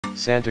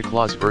Santa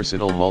Claus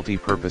versatile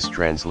multi-purpose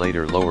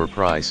translator, lower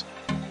price,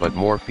 but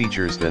more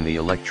features than the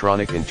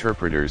electronic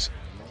interpreters,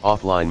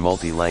 offline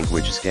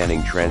multi-language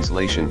scanning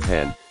translation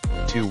pen,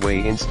 two-way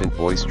instant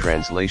voice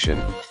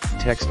translation,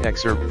 text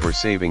excerpt for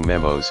saving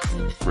memos,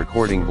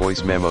 recording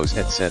voice memos,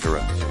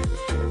 etc.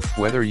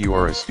 Whether you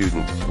are a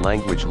student,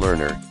 language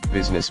learner,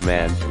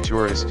 businessman,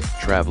 tourist,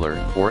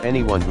 traveler, or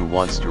anyone who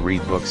wants to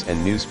read books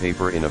and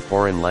newspaper in a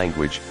foreign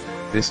language,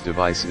 this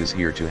device is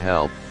here to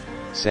help.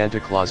 Santa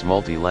Claus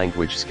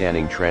multi-language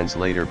scanning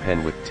translator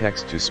pen with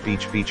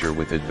text-to-speech feature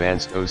with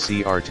advanced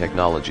OCR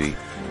technology.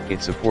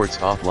 It supports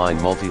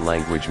offline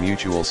multi-language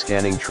mutual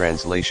scanning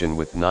translation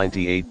with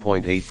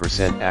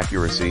 98.8%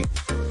 accuracy,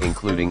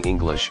 including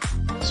English,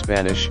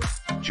 Spanish,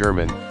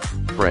 German,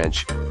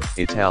 French,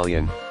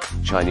 Italian,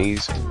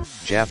 Chinese,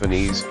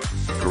 Japanese,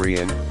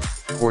 Korean,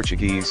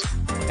 Portuguese,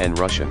 and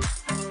Russian.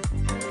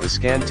 The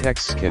scanned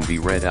texts can be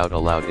read out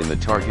aloud in the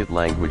target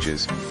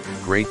languages,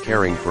 great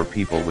caring for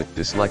people with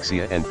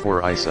dyslexia and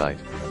poor eyesight.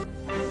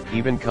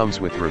 Even comes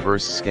with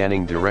reverse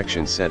scanning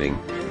direction setting,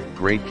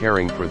 great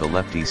caring for the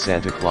lefty.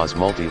 Santa Claus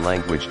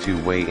multi-language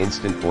two-way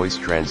instant voice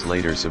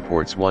translator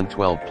supports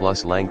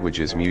 112+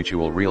 languages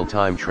mutual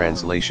real-time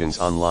translations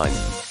online,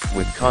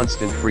 with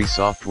constant free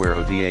software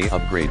OTA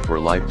upgrade for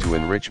life to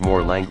enrich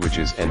more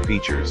languages and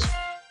features.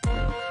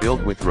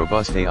 Built with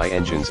robust AI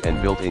engines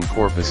and built-in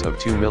corpus of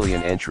 2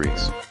 million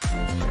entries.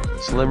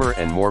 Slimmer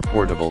and more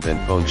portable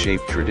than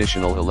phone-shaped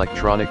traditional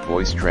electronic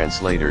voice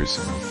translators,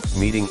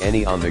 meeting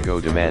any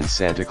on-the-go demands.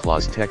 Santa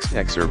Claus text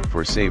excerpt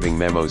for saving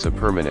memos, a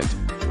permanent,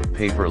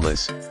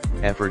 paperless,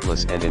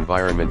 effortless and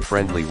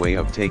environment-friendly way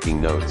of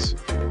taking notes.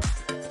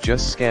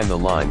 Just scan the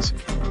lines,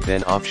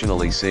 then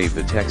optionally save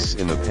the texts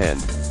in the pen,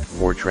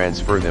 or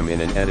transfer them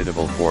in an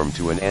editable form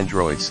to an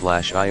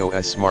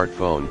Android/iOS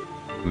smartphone,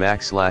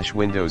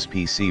 Mac/Windows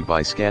PC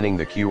by scanning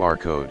the QR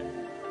code.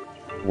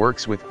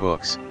 Works with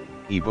books,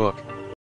 ebook,